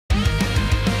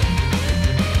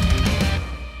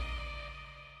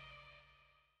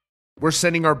We're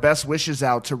sending our best wishes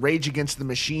out to Rage Against the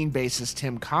Machine bassist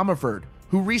Tim Commerford,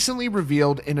 who recently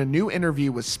revealed in a new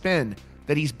interview with Spin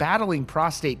that he's battling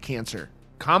prostate cancer.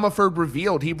 Commerford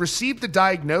revealed he received the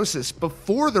diagnosis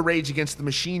before the Rage Against the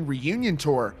Machine reunion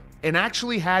tour and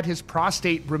actually had his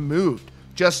prostate removed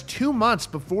just 2 months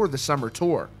before the summer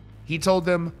tour. He told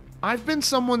them, "I've been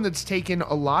someone that's taken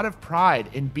a lot of pride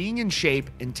in being in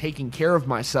shape and taking care of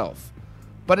myself.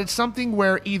 But it's something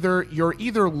where you're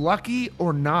either lucky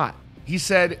or not." He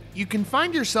said, "You can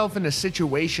find yourself in a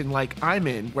situation like I'm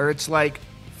in where it's like,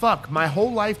 fuck, my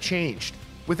whole life changed.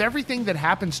 With everything that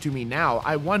happens to me now,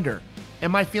 I wonder,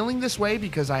 am I feeling this way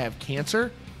because I have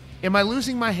cancer? Am I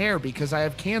losing my hair because I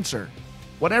have cancer?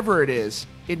 Whatever it is,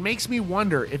 it makes me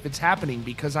wonder if it's happening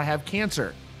because I have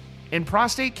cancer." And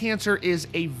prostate cancer is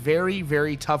a very,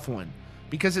 very tough one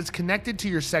because it's connected to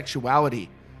your sexuality.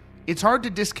 It's hard to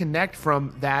disconnect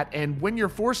from that, and when you're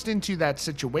forced into that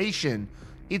situation,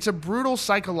 it's a brutal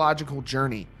psychological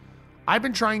journey. I've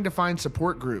been trying to find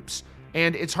support groups,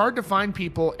 and it's hard to find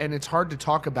people and it's hard to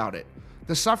talk about it.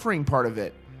 The suffering part of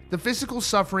it, the physical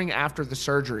suffering after the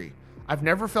surgery. I've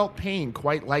never felt pain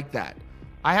quite like that.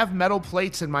 I have metal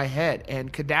plates in my head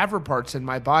and cadaver parts in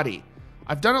my body.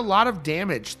 I've done a lot of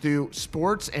damage through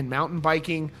sports and mountain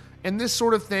biking and this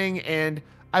sort of thing, and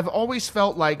I've always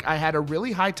felt like I had a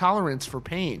really high tolerance for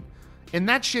pain. And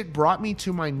that shit brought me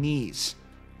to my knees.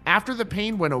 After the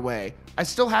pain went away, I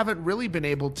still haven't really been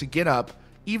able to get up,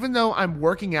 even though I'm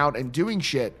working out and doing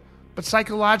shit, but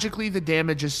psychologically the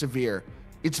damage is severe.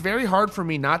 It's very hard for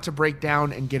me not to break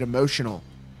down and get emotional.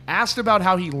 Asked about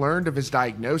how he learned of his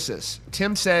diagnosis,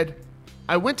 Tim said,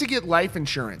 "I went to get life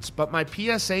insurance, but my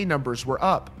PSA numbers were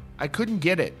up. I couldn't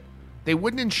get it. They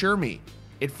wouldn't insure me.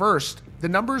 At first, the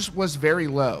numbers was very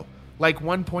low, like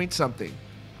 1 point something.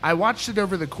 I watched it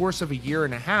over the course of a year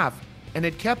and a half, and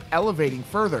it kept elevating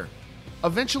further.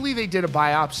 Eventually they did a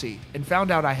biopsy and found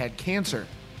out I had cancer,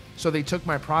 so they took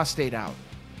my prostate out.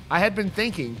 I had been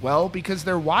thinking, well, because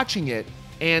they're watching it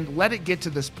and let it get to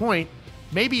this point,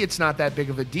 maybe it's not that big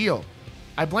of a deal.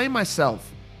 I blame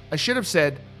myself. I should have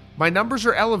said, my numbers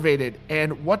are elevated,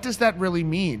 and what does that really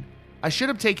mean? I should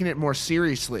have taken it more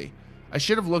seriously. I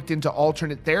should have looked into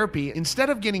alternate therapy instead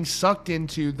of getting sucked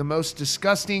into the most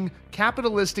disgusting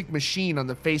capitalistic machine on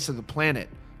the face of the planet,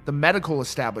 the medical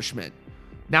establishment.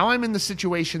 Now I'm in the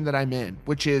situation that I'm in,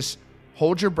 which is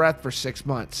hold your breath for 6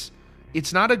 months.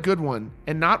 It's not a good one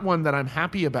and not one that I'm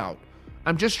happy about.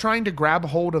 I'm just trying to grab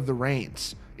hold of the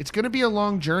reins. It's going to be a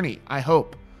long journey, I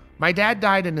hope. My dad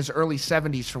died in his early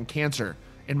 70s from cancer,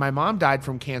 and my mom died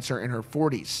from cancer in her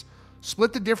 40s.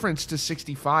 Split the difference to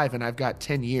 65, and I've got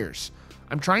 10 years.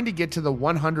 I'm trying to get to the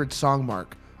 100 song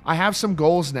mark. I have some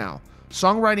goals now.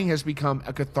 Songwriting has become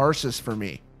a catharsis for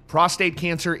me. Prostate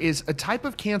cancer is a type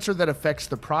of cancer that affects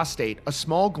the prostate, a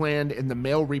small gland in the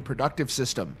male reproductive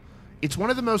system. It's one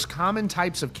of the most common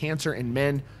types of cancer in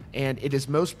men, and it is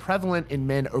most prevalent in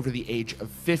men over the age of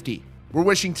 50. We're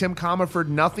wishing Tim Commerford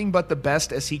nothing but the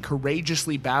best as he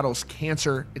courageously battles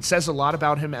cancer. It says a lot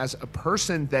about him as a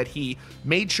person that he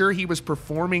made sure he was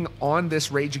performing on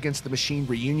this Rage Against the Machine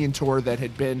reunion tour that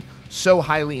had been so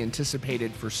highly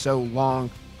anticipated for so long.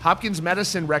 Hopkins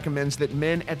Medicine recommends that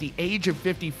men at the age of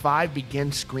 55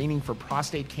 begin screening for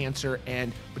prostate cancer,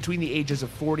 and between the ages of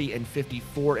 40 and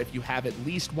 54 if you have at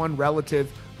least one relative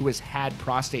who has had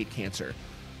prostate cancer.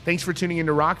 Thanks for tuning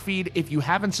into Rockfeed. If you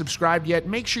haven't subscribed yet,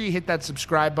 make sure you hit that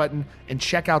subscribe button and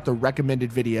check out the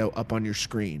recommended video up on your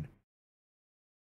screen.